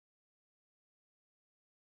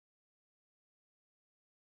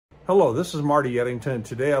Hello, this is Marty Eddington.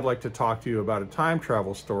 Today I'd like to talk to you about a time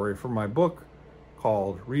travel story from my book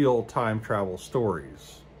called Real Time Travel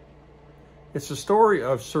Stories. It's the story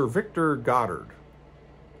of Sir Victor Goddard.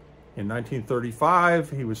 In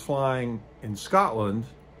 1935, he was flying in Scotland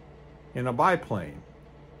in a biplane,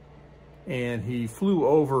 and he flew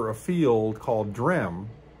over a field called Drem,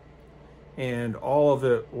 and all of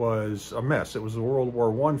it was a mess. It was a World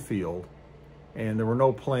War I field, and there were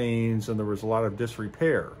no planes, and there was a lot of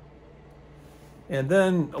disrepair. And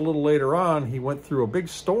then a little later on, he went through a big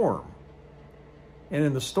storm. And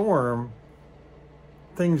in the storm,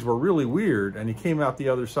 things were really weird. And he came out the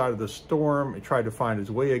other side of the storm. He tried to find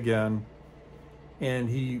his way again. And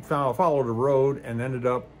he followed a road and ended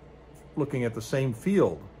up looking at the same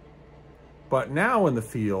field. But now in the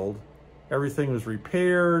field, everything was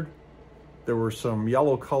repaired. There were some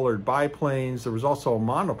yellow-colored biplanes. There was also a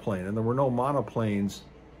monoplane, and there were no monoplanes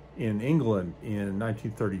in England in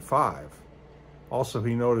 1935. Also,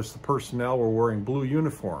 he noticed the personnel were wearing blue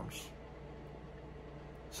uniforms.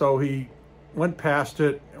 So he went past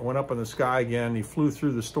it and went up in the sky again. He flew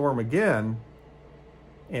through the storm again,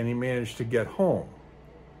 and he managed to get home.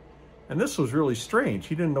 And this was really strange.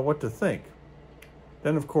 He didn't know what to think.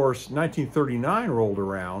 Then, of course, 1939 rolled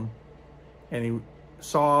around, and he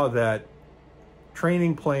saw that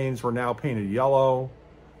training planes were now painted yellow.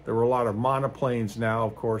 There were a lot of monoplanes now,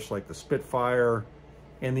 of course, like the Spitfire,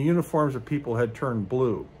 and the uniforms of people had turned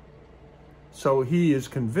blue. So he is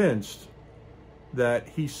convinced that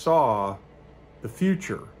he saw the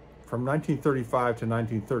future from 1935 to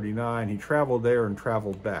 1939. He traveled there and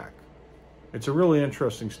traveled back. It's a really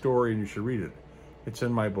interesting story, and you should read it. It's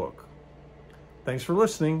in my book. Thanks for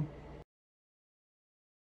listening.